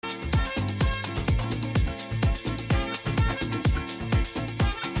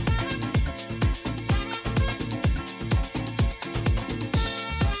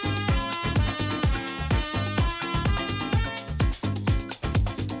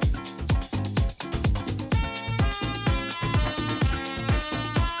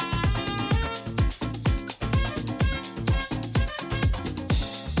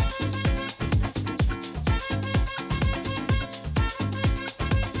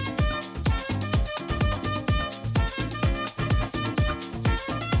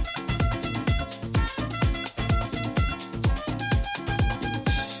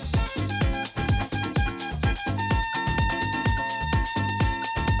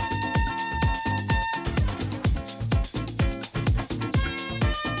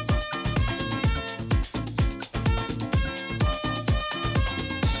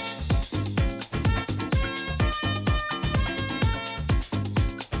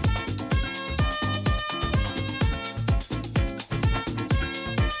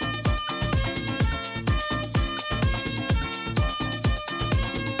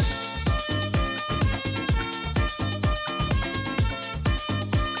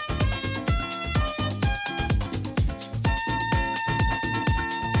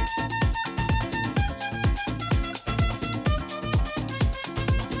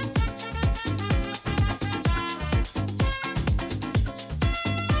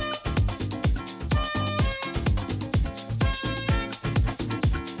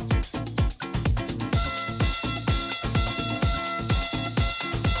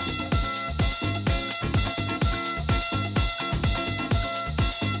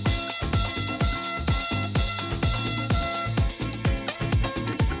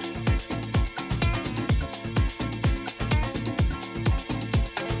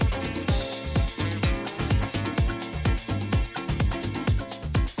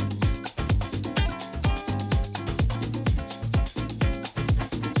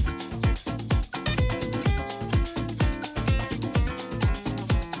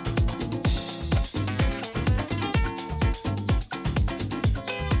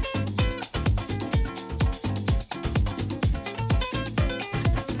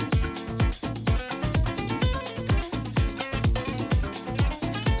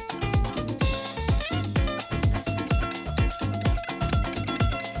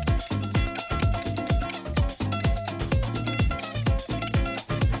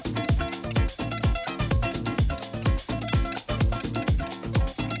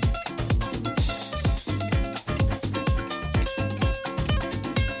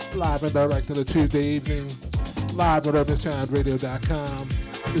live and direct on a Tuesday evening, live at UrbanSoundRadio.com.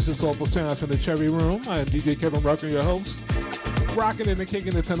 This is Soulful Sounds from the Cherry Room. I am DJ Kevin Rucker, your host, rocking it and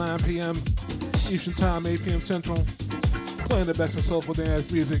kicking it to 9 p.m. Eastern Time, 8 p.m. Central, playing the best of soulful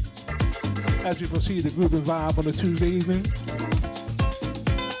dance music as we proceed to groove and vibe on a Tuesday evening.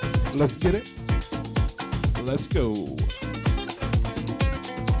 Let's get it. Let's go.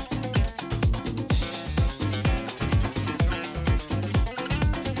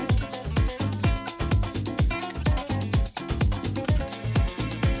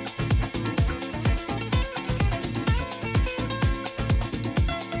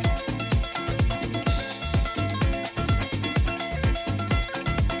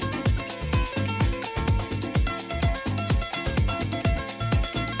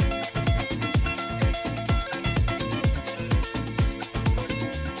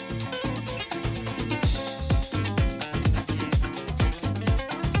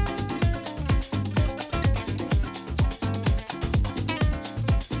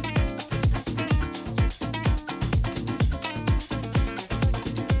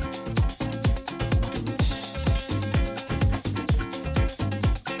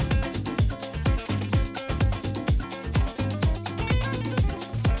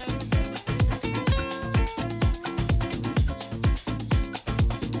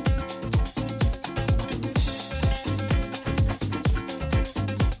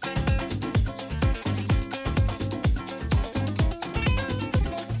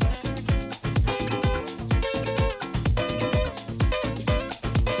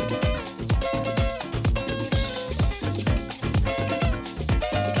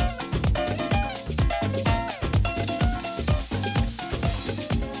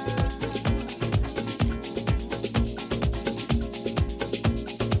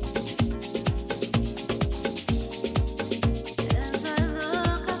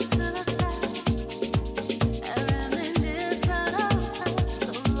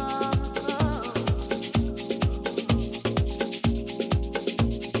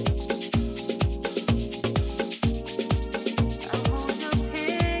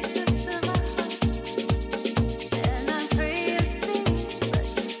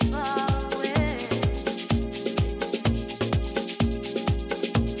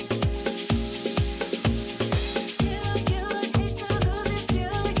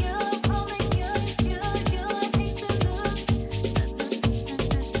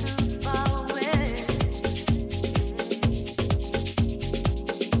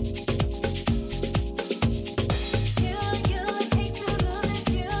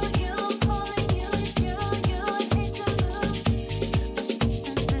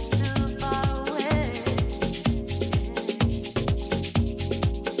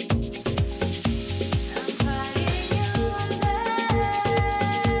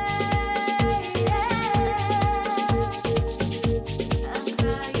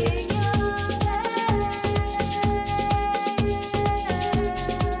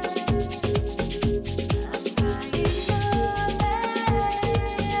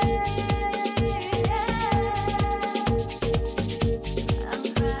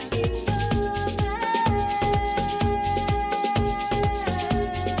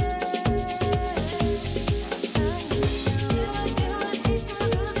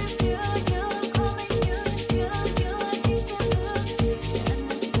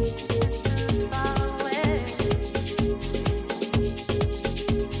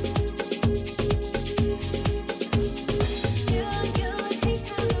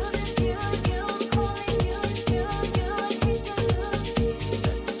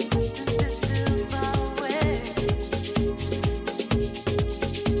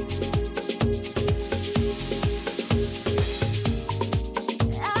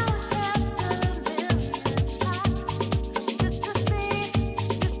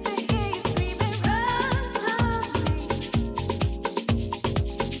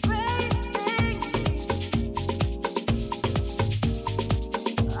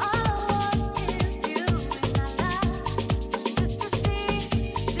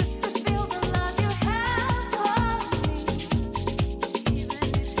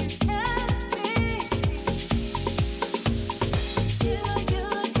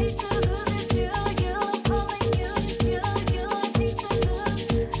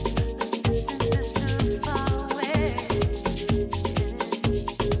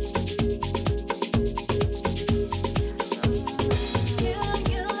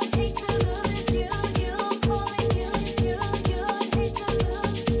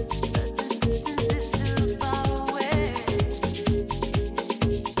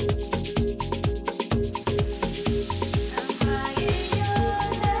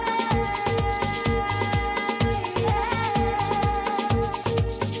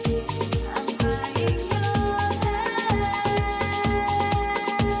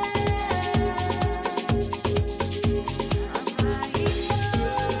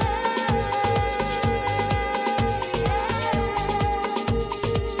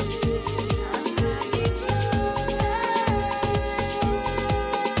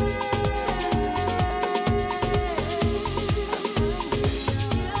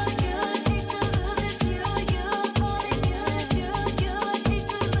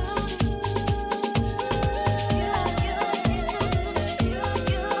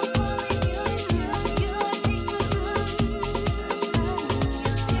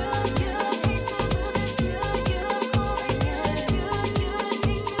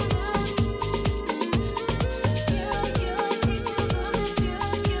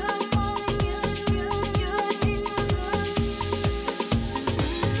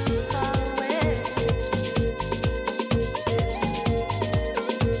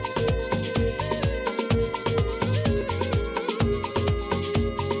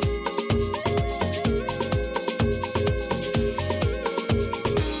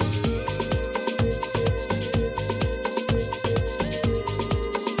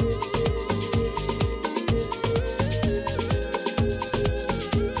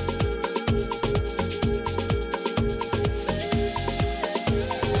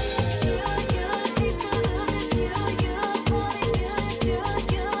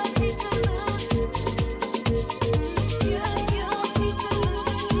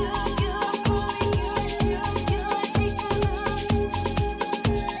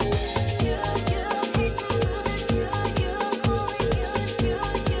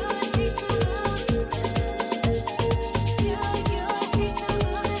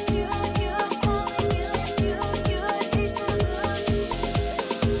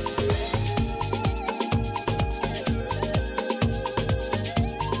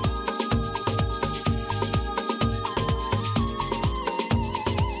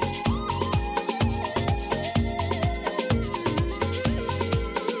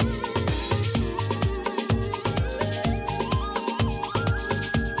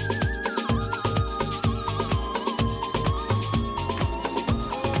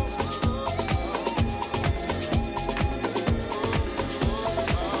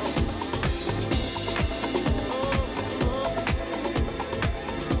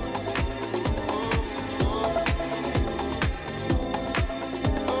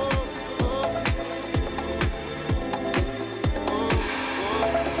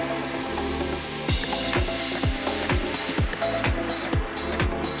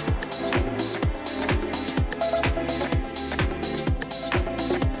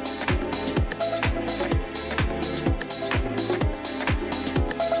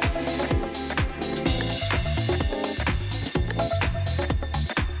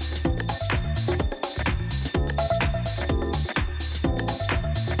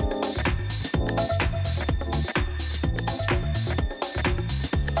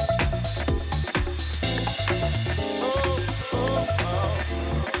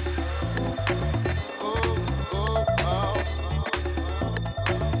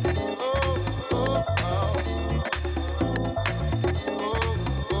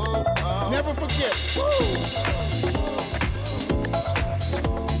 forget. Woo!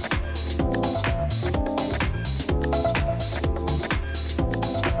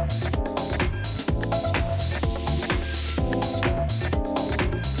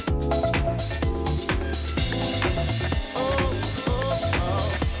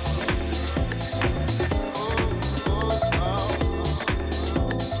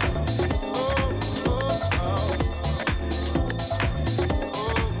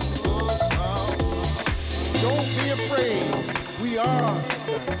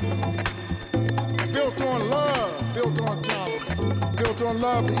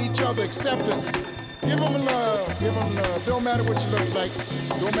 Love for each other, acceptance. Give them love, give them love. Don't matter what you look like,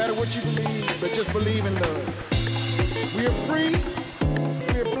 don't matter what you believe, but just believe in love. We are free,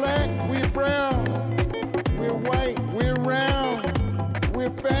 we're black, we're brown, we're white, we're round,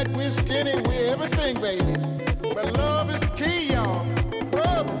 we're fat, we're skinny, we're everything, baby. But love is the key, y'all.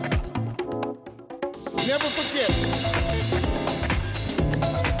 Love is the key. Never forget.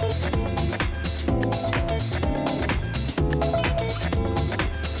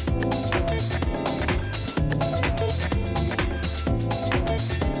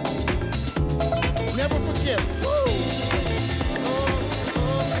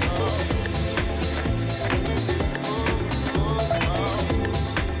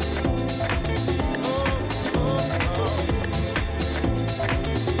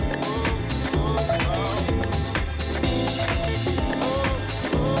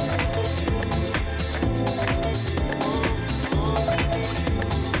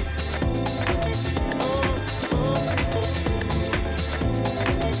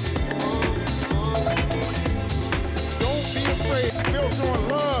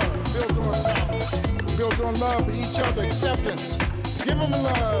 Acceptance. Give them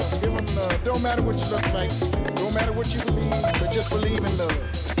love, give them love. Don't matter what you look like, don't matter what you believe, but just believe in love.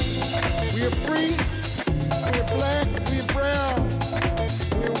 We are free, we're black, we're brown,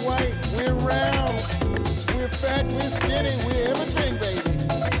 we're white, we're round, we're fat, we're skinny, we're everything, baby.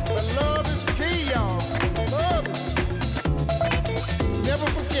 But love is the key, y'all. Love is. Never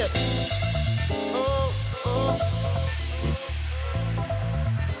forget. Oh, oh.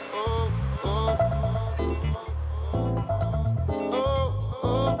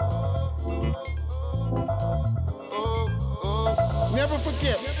 Never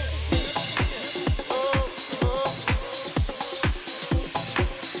forget.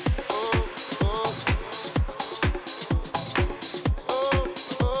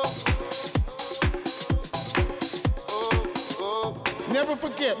 Never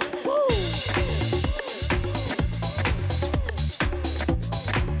forget. Woo!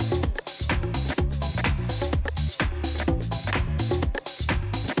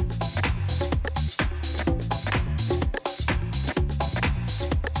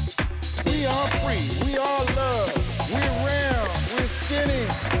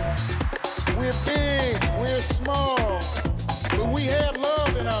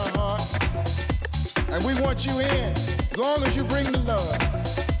 You in, as long as you bring the love.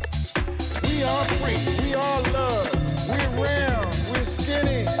 We are free, we are love. We're round, we're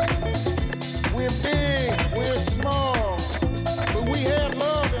skinny, we're big, we're small, but we have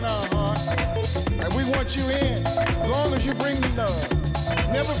love in our heart, and we want you in, as long as you bring the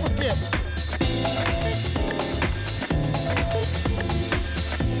love. Never forget.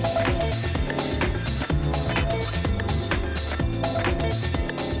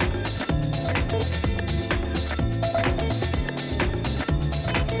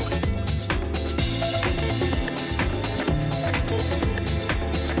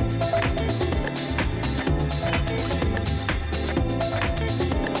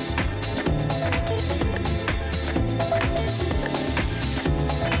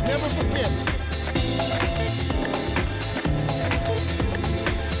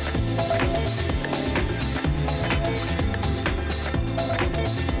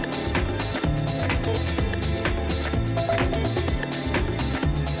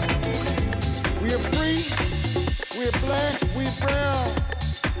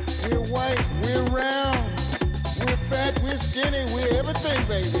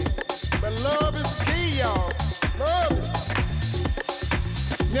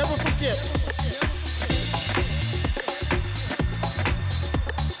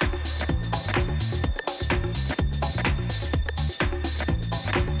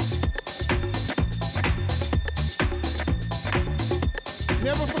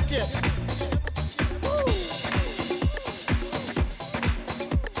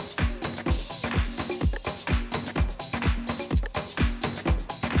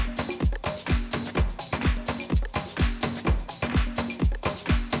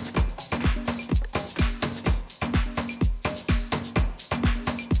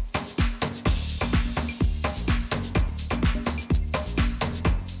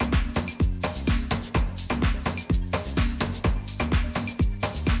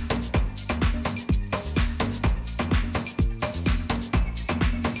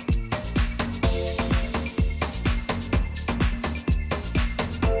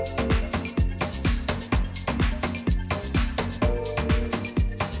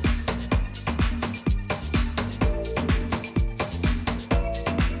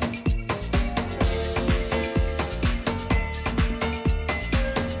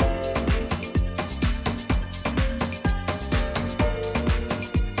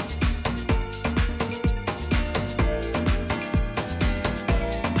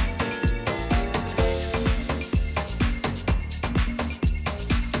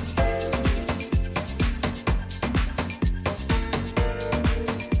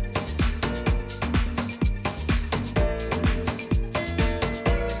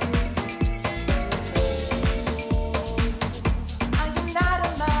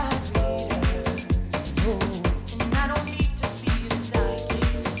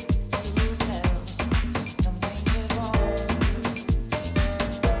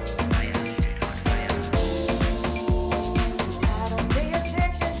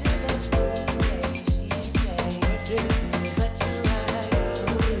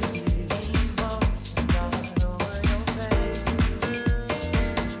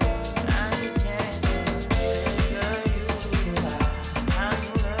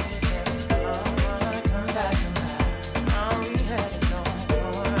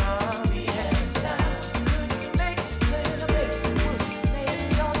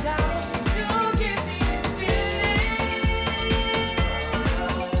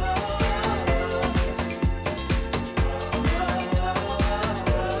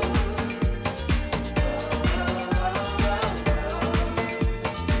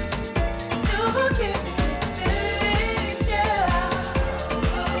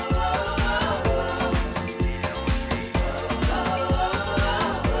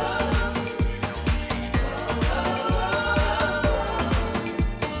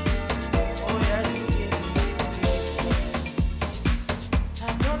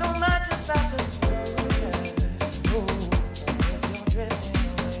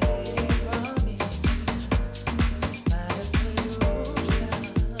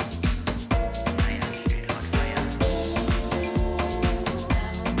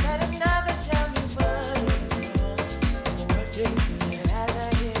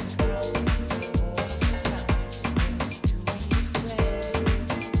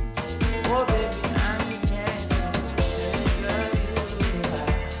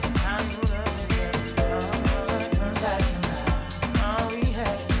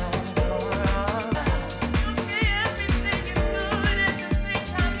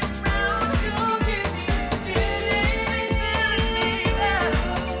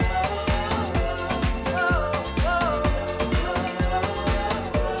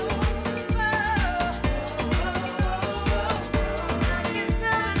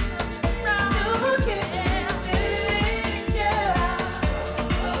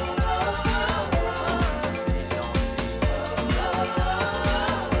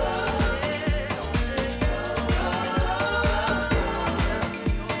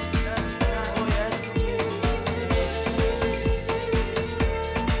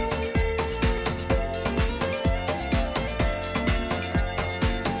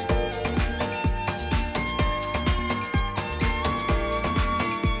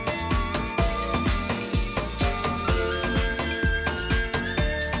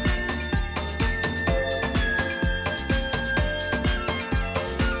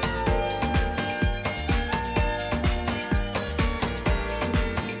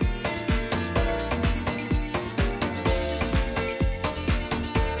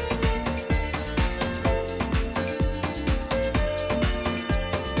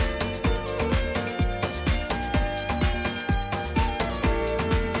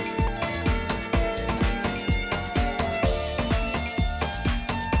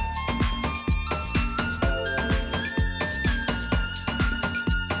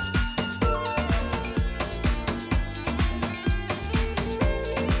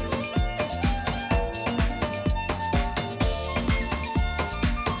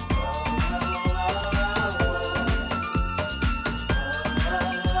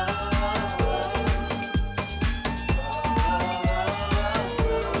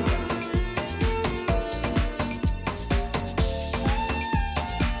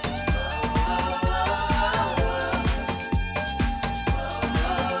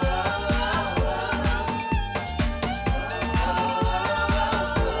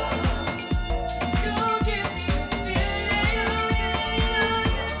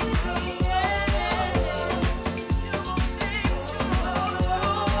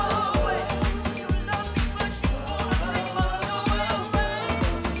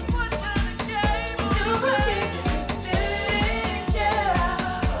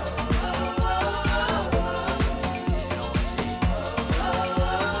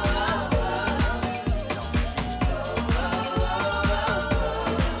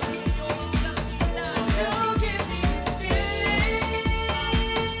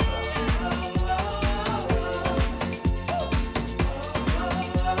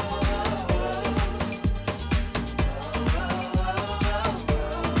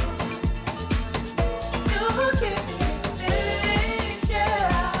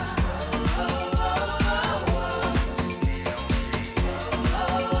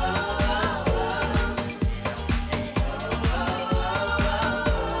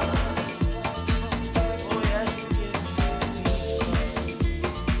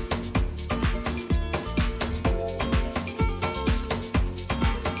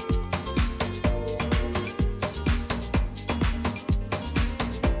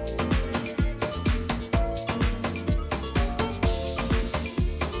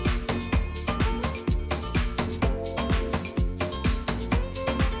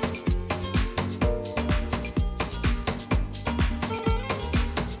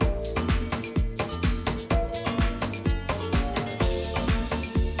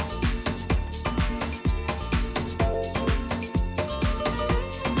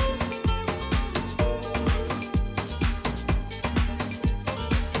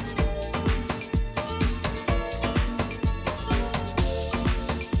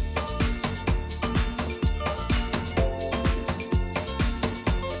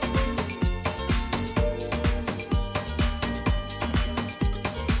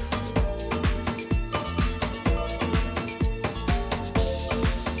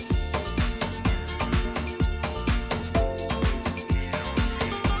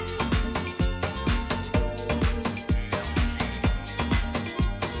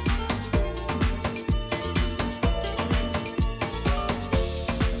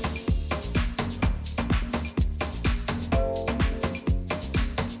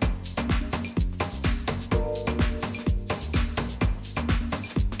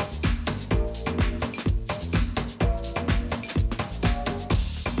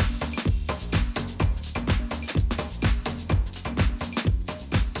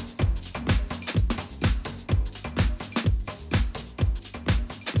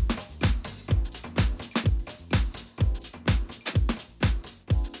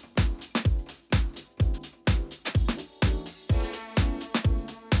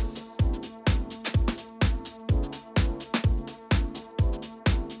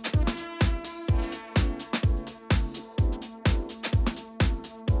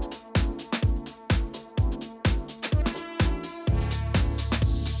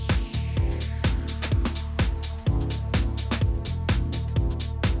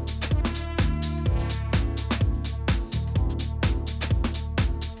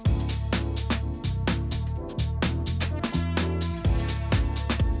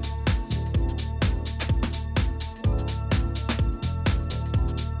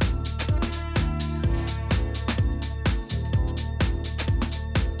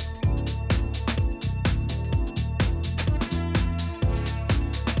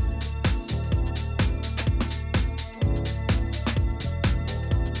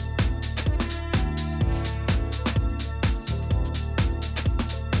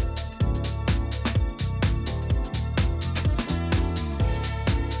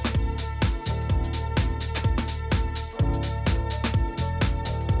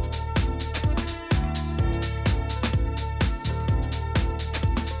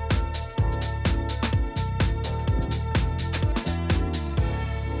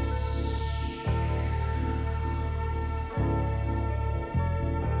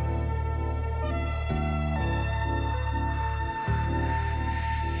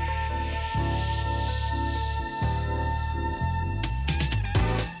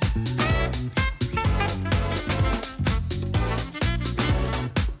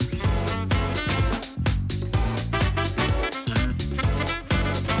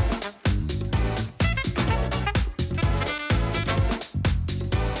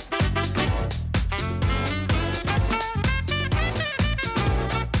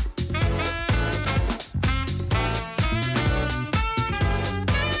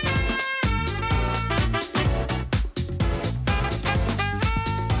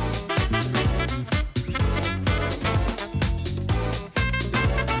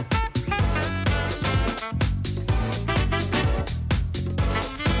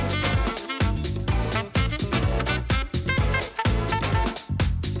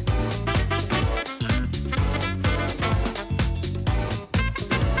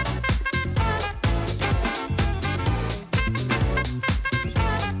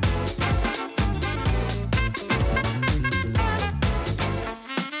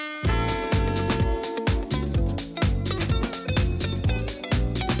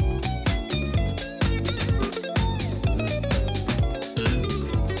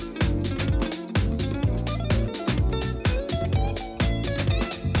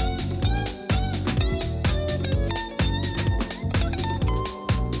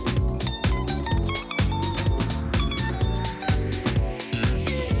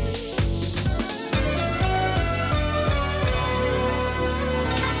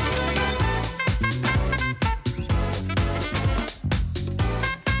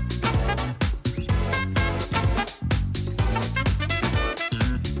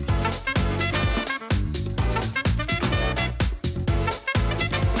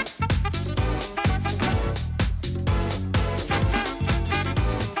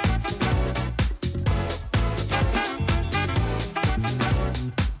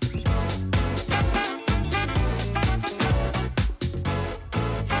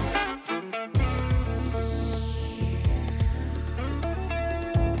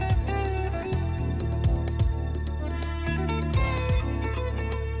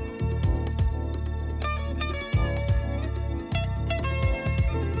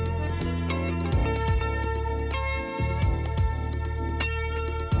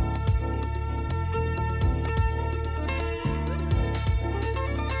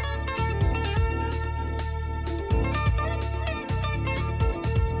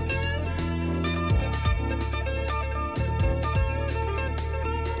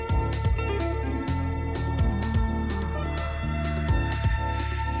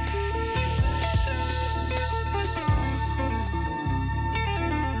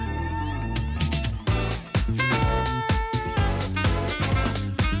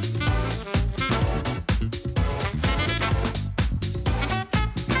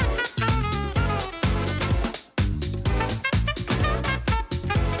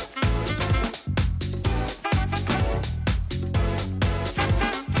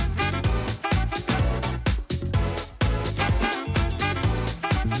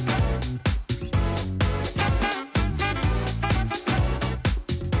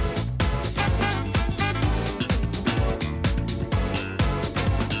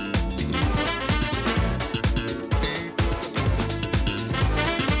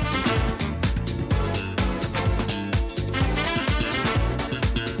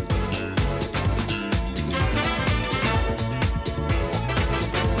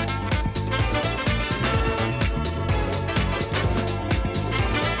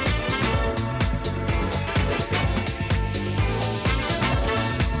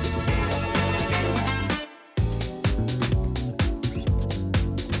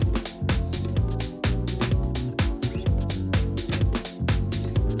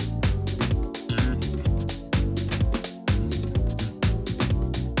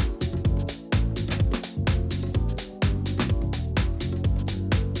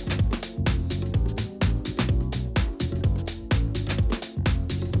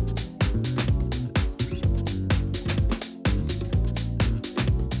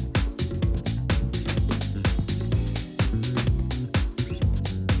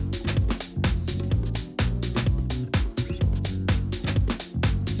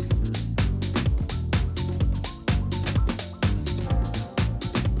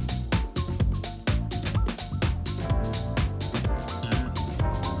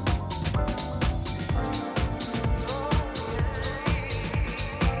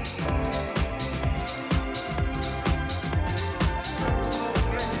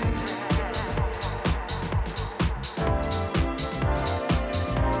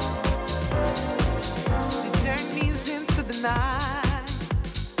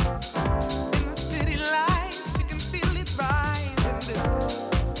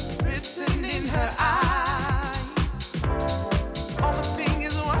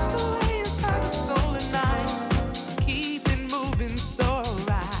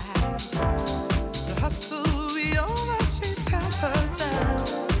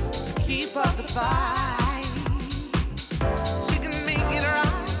 fight. She can make it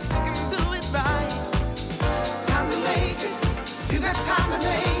right, she can do it right. Time to make it, you got time to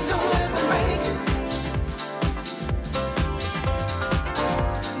make, don't let them break it.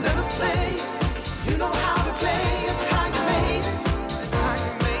 Never say, you know how to play, it's how you made it. It's how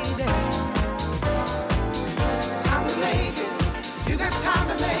you made it. Time to make it, you got time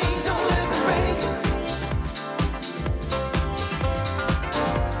to make, don't let them break it.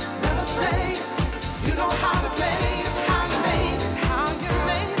 Never say, you know how to play, it's how you made it. It's how you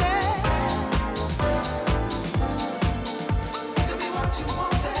made it. You can be what you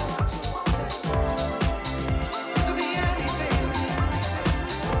wanted. You can be anything.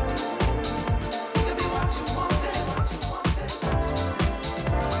 You can be what you wanted.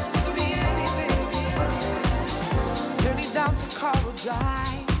 You can be anything. Journey down to Coral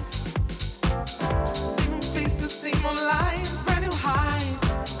Drive. Same old faces, same old lines, brand new highs.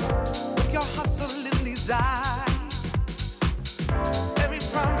 Look your hustle in these eyes. Every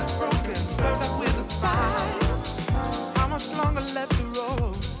promise broken, served up with a smile. How much longer left to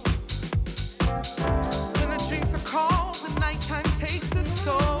roll? When the drinks are cold, the nighttime takes its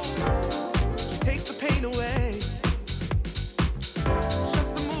toll. She takes the pain away.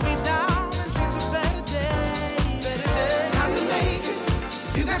 Shuts the movie down and dreams of better days. Better days. Time to make it.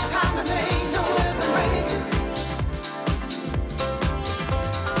 You got time to make, don't let them break it.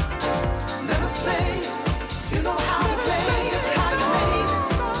 Never say, you know how to play, it's how you made it.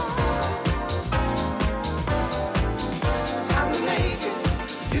 Time to make it,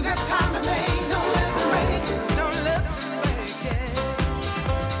 you got time to make, don't let them break it. Don't let them break it.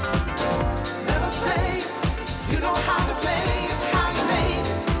 Never say,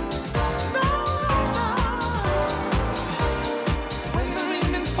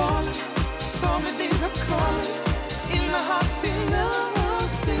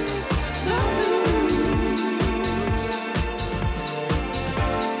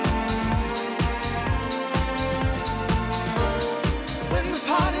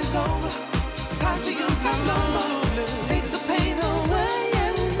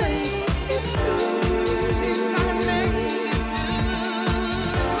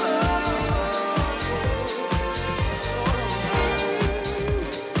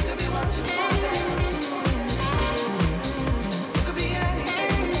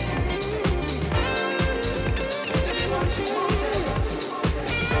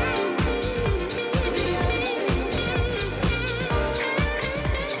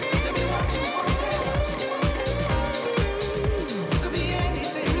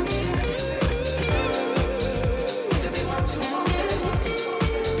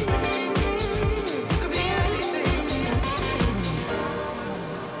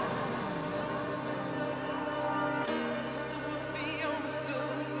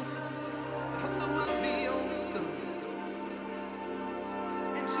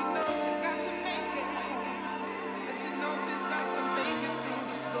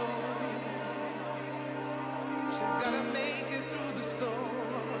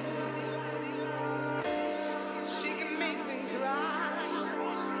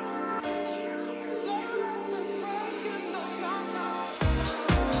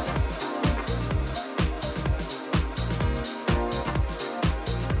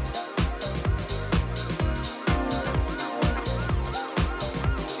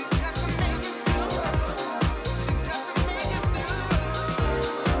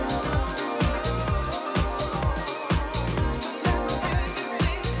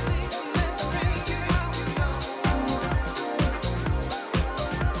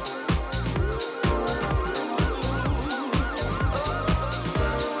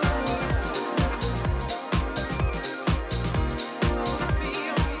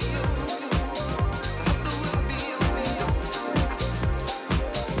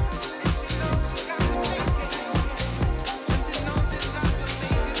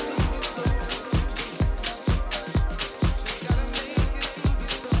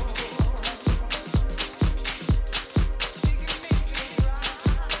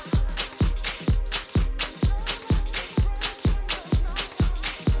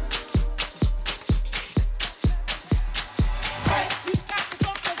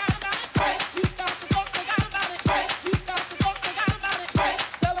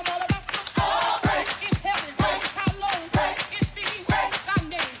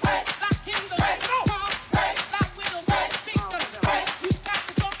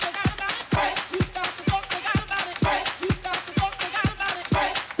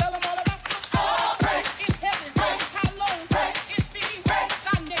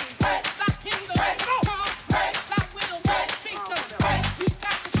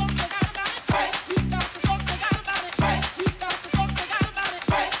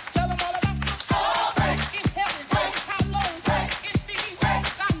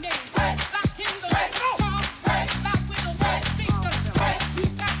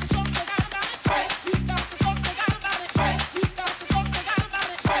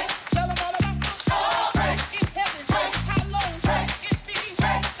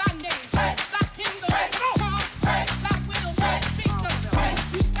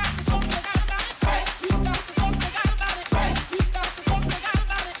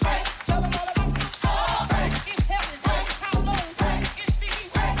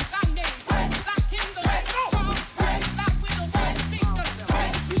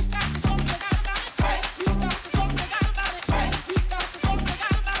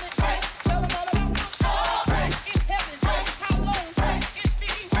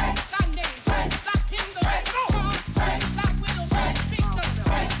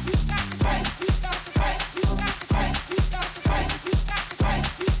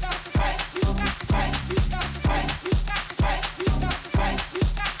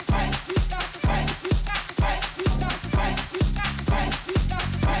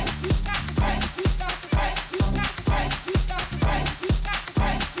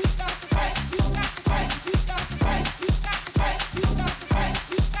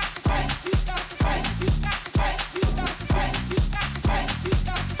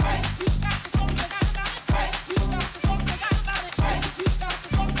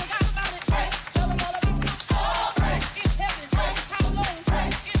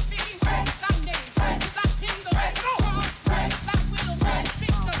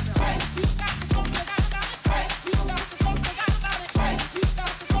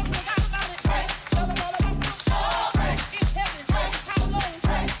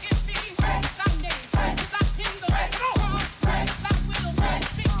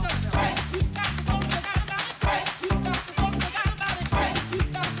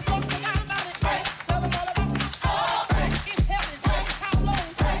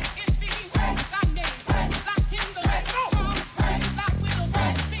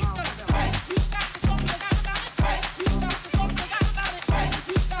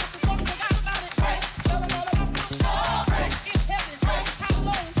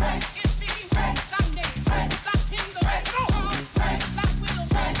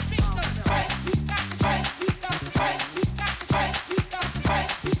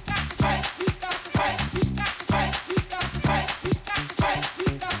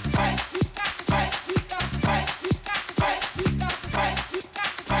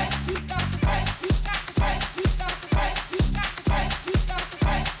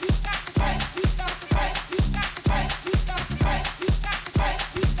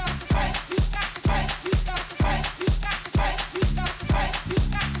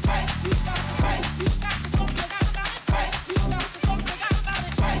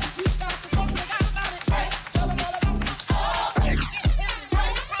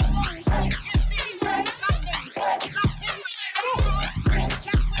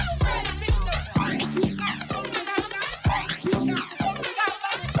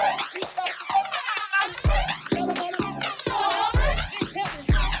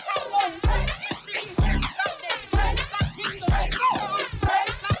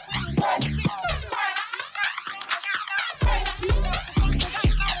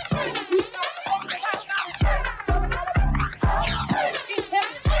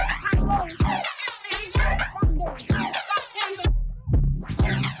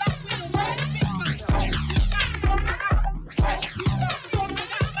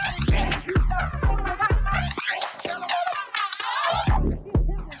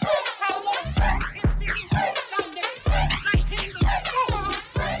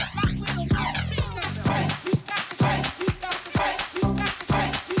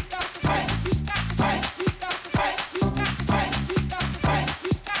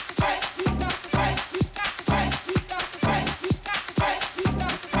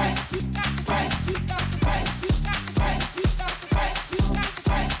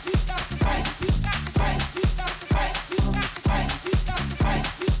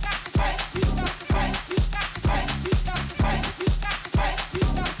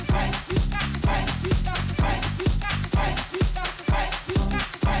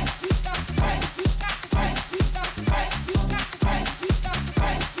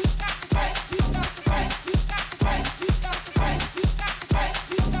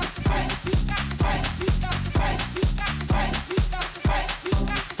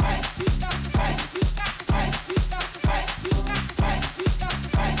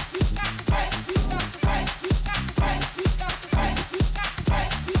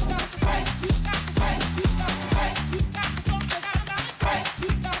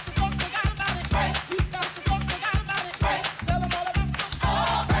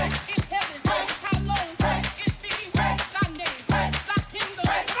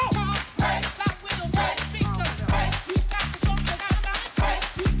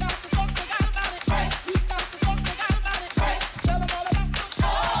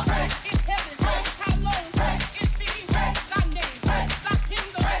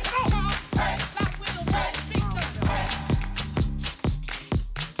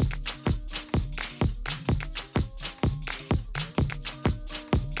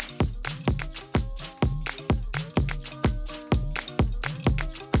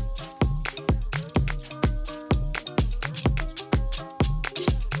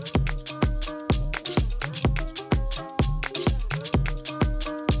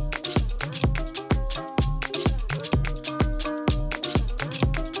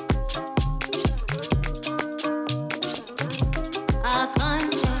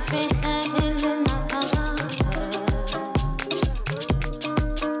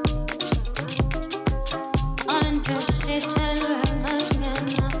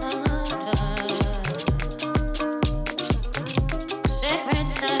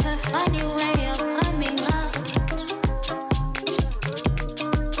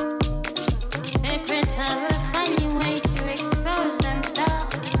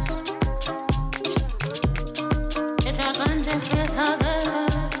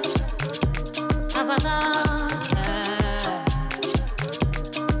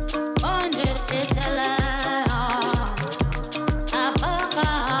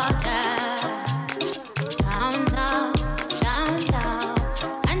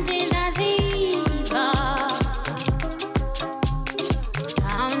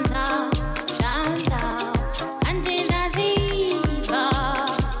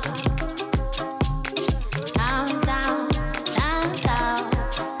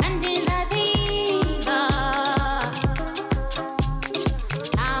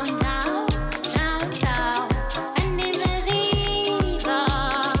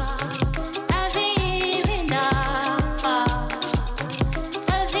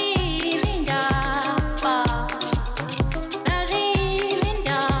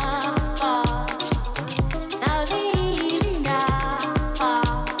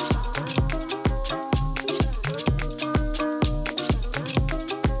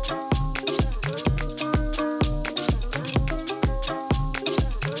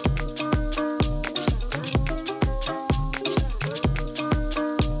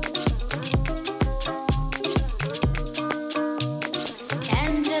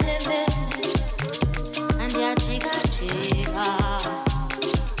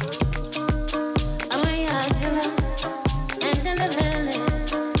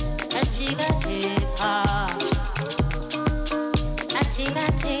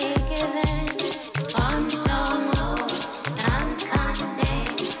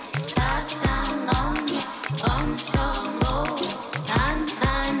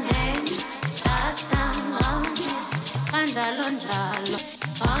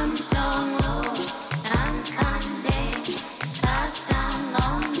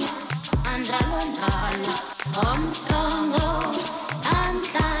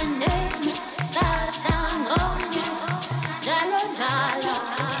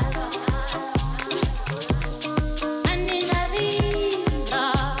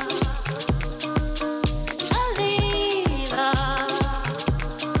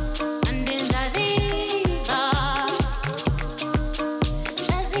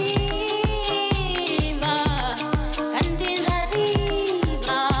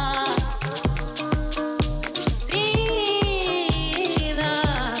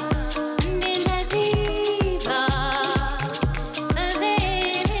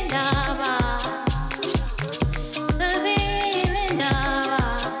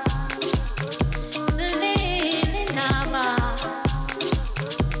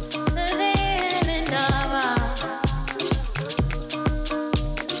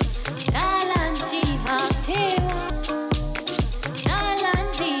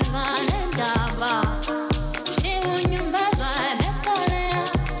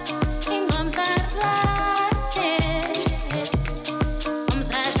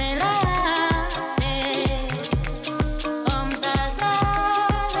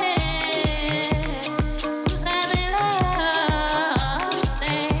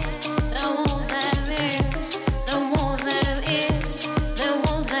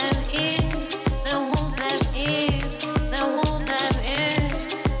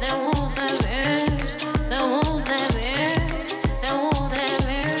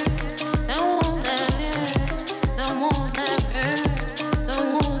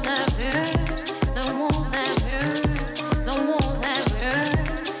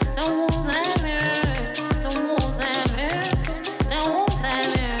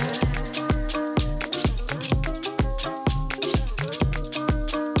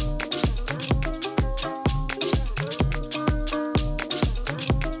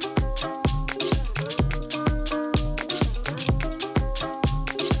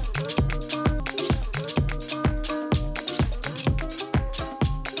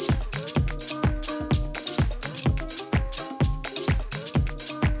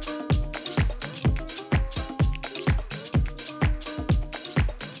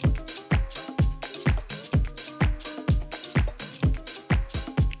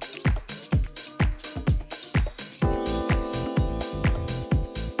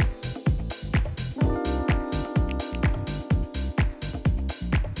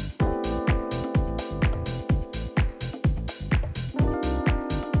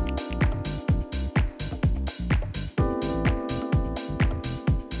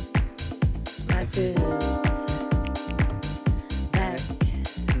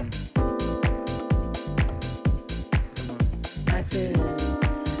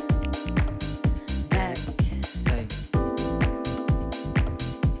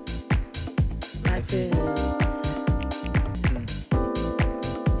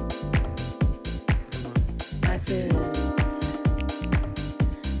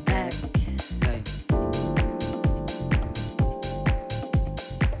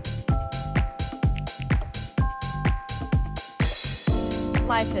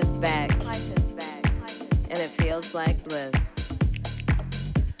 Life is back, and it feels like bliss.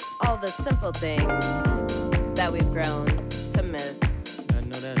 All the simple things that we've grown to miss. I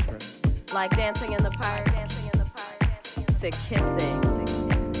know that's right. Like dancing in the park, to kissing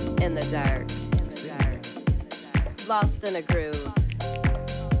in the dark. Lost in a groove.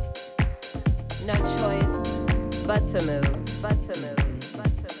 No choice but to move.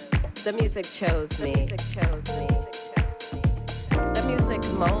 The music chose me. The music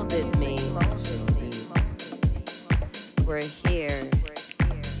molded me. We're here.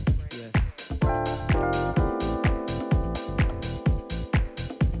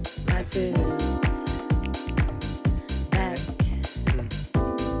 Life is back.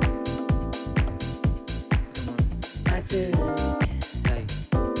 Life is.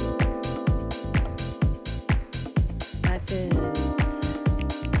 Life is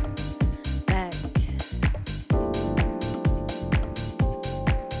back.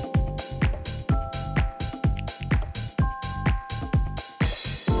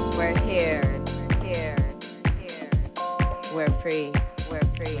 We're here. We're free.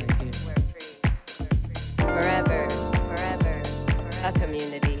 Forever, a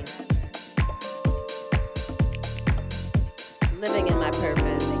community. Living in my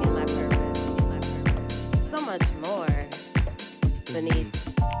purpose. So much more beneath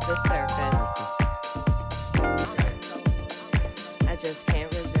the surface. I just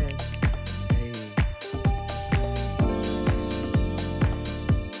can't resist.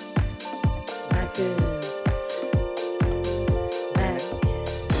 Life is back.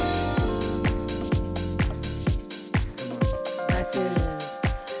 Life is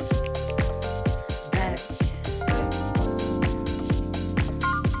back.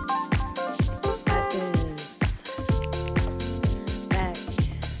 Life is back.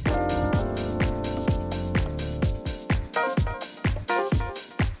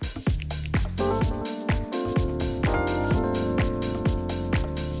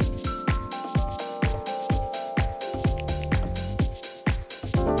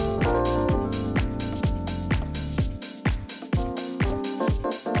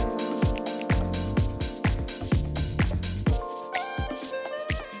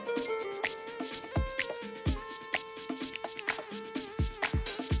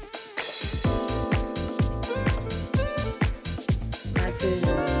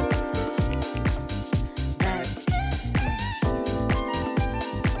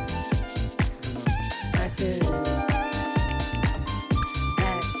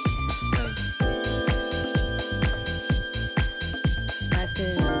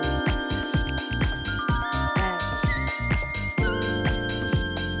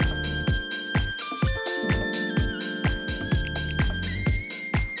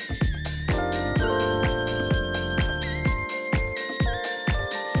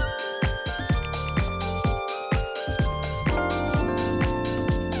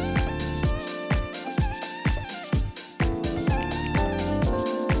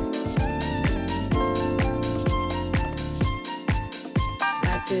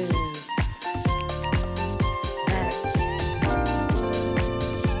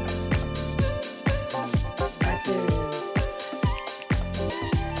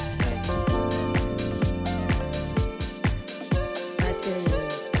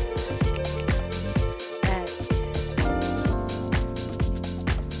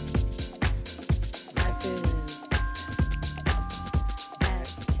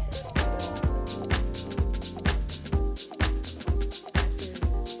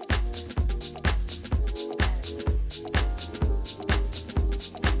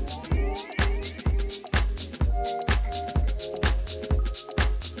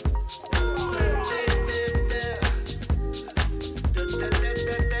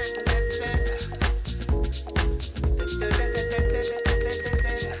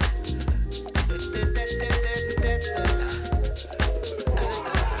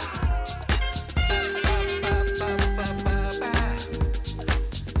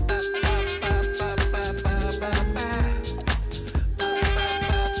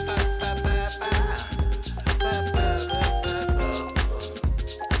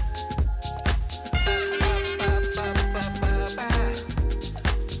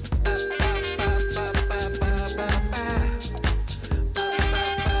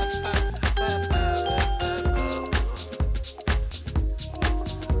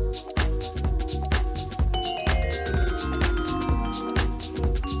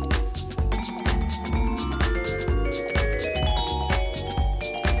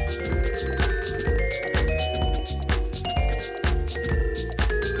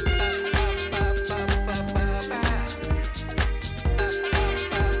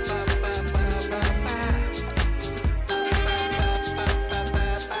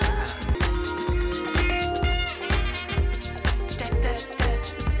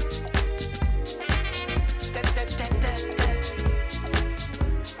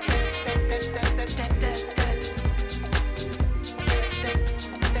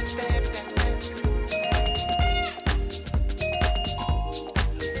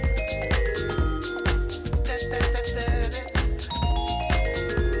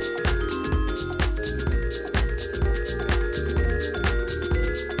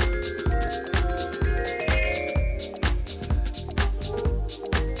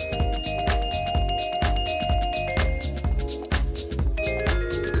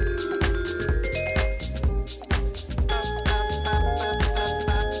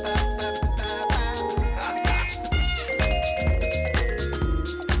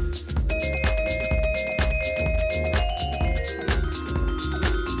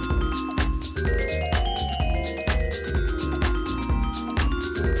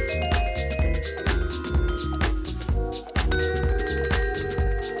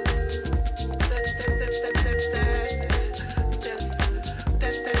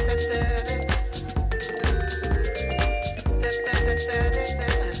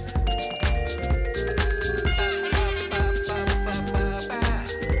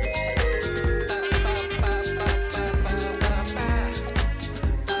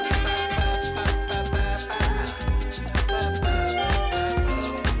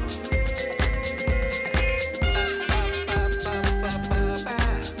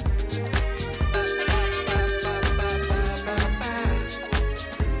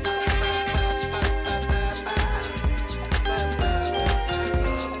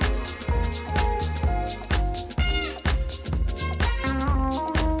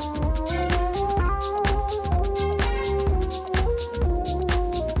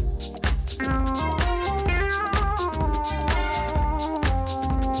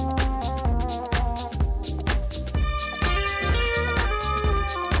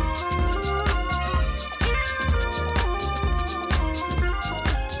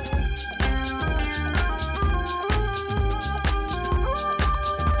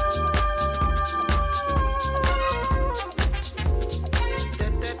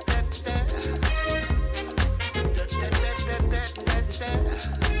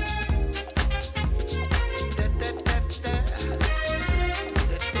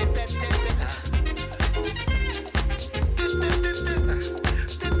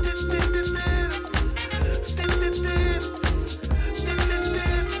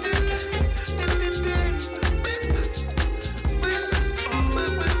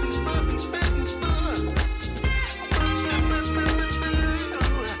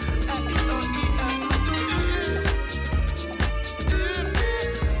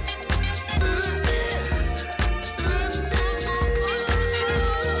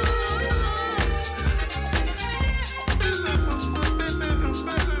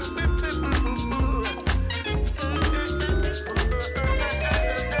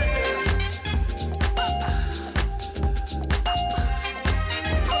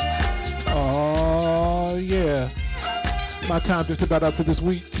 My time just about up for this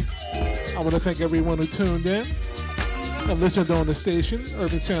week. I want to thank everyone who tuned in and listened on the station,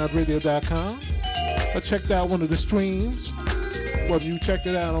 urbansoundradio.com. I checked out one of the streams, whether you checked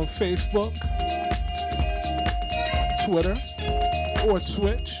it out on Facebook, Twitter, or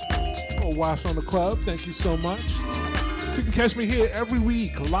Twitch, or watched on the club. Thank you so much. You can catch me here every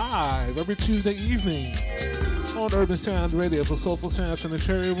week, live, every Tuesday evening on Urban Sound Radio for Soulful Sounds from the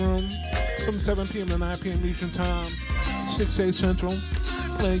Cherry Room from 7 p.m. to 9 p.m. Eastern Time, 6 8 Central,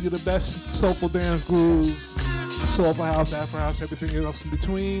 playing you the best soulful dance grooves, soulful house, afro house, everything else in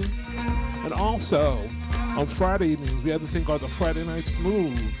between. And also, on Friday evenings, we have a thing called the Friday Night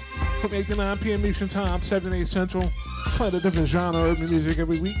Smooth from 8 to 9 p.m. Eastern Time, 7 8 Central, playing a different genre of urban music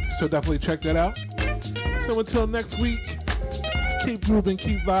every week, so definitely check that out. So until next week, keep grooving,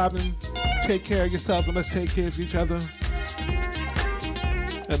 keep vibing, take care of yourself, and let's take care of each other.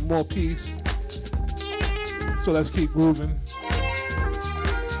 And more peace. So let's keep grooving.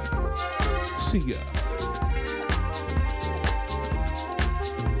 See ya.